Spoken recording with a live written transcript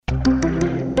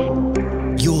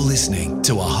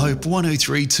to a Hope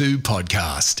 1032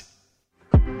 podcast.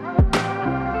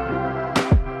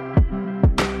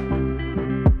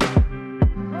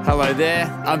 Hello there,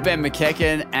 I'm Ben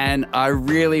McEachern, and I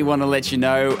really want to let you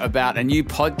know about a new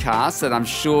podcast that I'm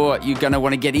sure you're going to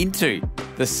want to get into,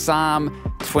 the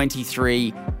Psalm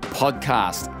 23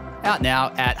 podcast, out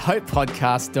now at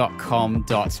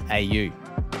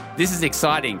hopepodcast.com.au. This is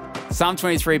exciting. Psalm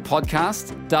 23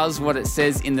 podcast does what it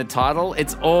says in the title.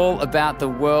 It's all about the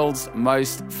world's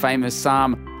most famous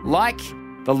psalm, like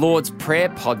the Lord's Prayer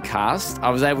podcast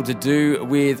I was able to do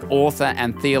with author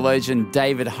and theologian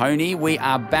David Honey. We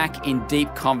are back in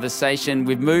deep conversation.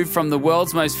 We've moved from the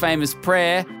world's most famous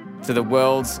prayer to the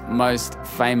world's most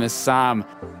famous psalm.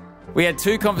 We had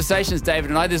two conversations, David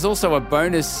and I. There's also a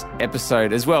bonus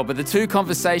episode as well. But the two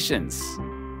conversations,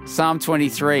 Psalm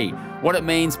 23, what it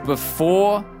means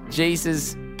before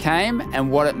Jesus came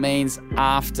and what it means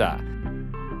after.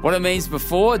 What it means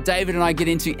before, David and I get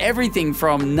into everything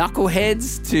from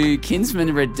knuckleheads to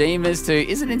kinsmen redeemers to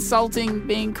is it insulting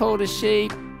being called a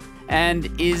sheep? And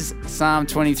is Psalm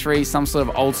 23 some sort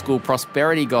of old school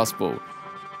prosperity gospel?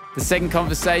 The second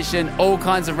conversation, all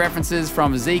kinds of references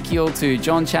from Ezekiel to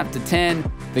John chapter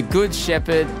 10, the Good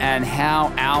Shepherd, and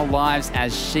how our lives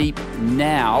as sheep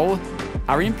now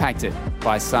are impacted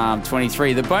by Psalm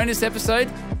 23. The bonus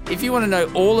episode, if you want to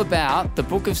know all about the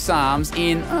book of Psalms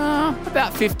in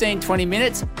about 15-20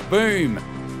 minutes, boom,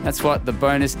 that's what the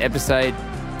bonus episode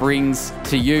brings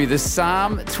to you. The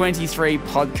Psalm 23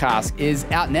 podcast is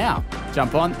out now.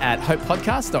 Jump on at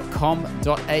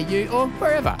hopepodcast.com.au or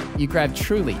wherever you grab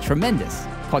truly tremendous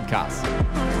podcasts.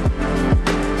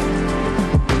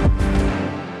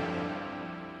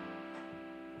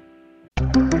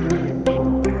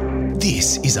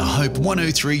 This is a Hope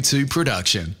 1032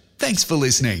 production. Thanks for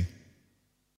listening.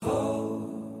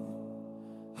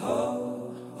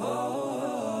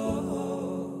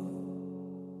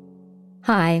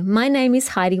 Hi, my name is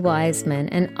Heidi Wiseman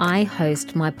and I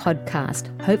host my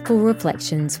podcast, Hopeful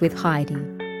Reflections with Heidi.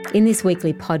 In this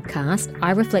weekly podcast, I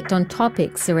reflect on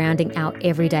topics surrounding our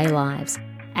everyday lives,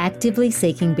 actively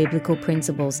seeking biblical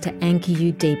principles to anchor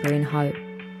you deeper in hope.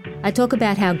 I talk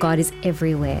about how God is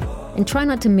everywhere and try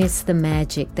not to miss the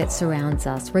magic that surrounds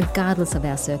us regardless of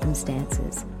our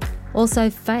circumstances. Also,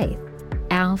 faith.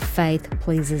 Our faith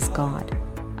pleases God.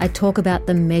 I talk about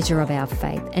the measure of our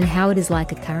faith and how it is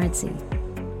like a currency.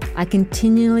 I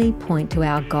continually point to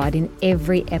our God in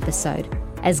every episode,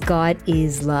 as God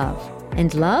is love,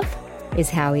 and love is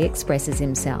how He expresses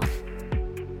Himself.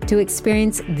 To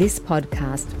experience this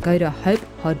podcast, go to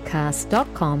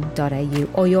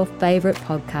hopepodcast.com.au or your favourite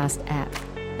podcast app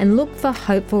and look for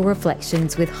Hopeful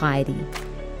Reflections with Heidi.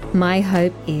 My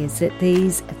hope is that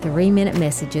these 3-minute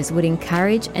messages would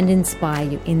encourage and inspire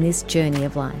you in this journey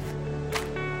of life.